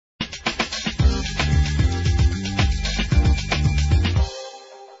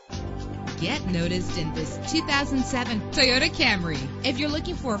get noticed in this 2007 Toyota Camry. If you're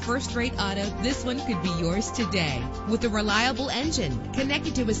looking for a first-rate auto, this one could be yours today. With a reliable engine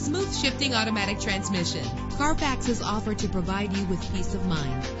connected to a smooth shifting automatic transmission, Carfax is offered to provide you with peace of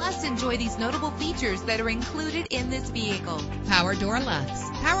mind. Plus, enjoy these notable features that are included in this vehicle: power door locks,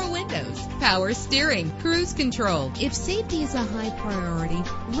 power windows, power steering, cruise control. If safety is a high priority,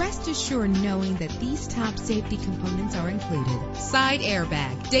 rest assured knowing that these top safety components are included: side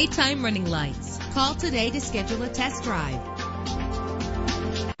airbag, daytime running lights. Call today to schedule a test drive.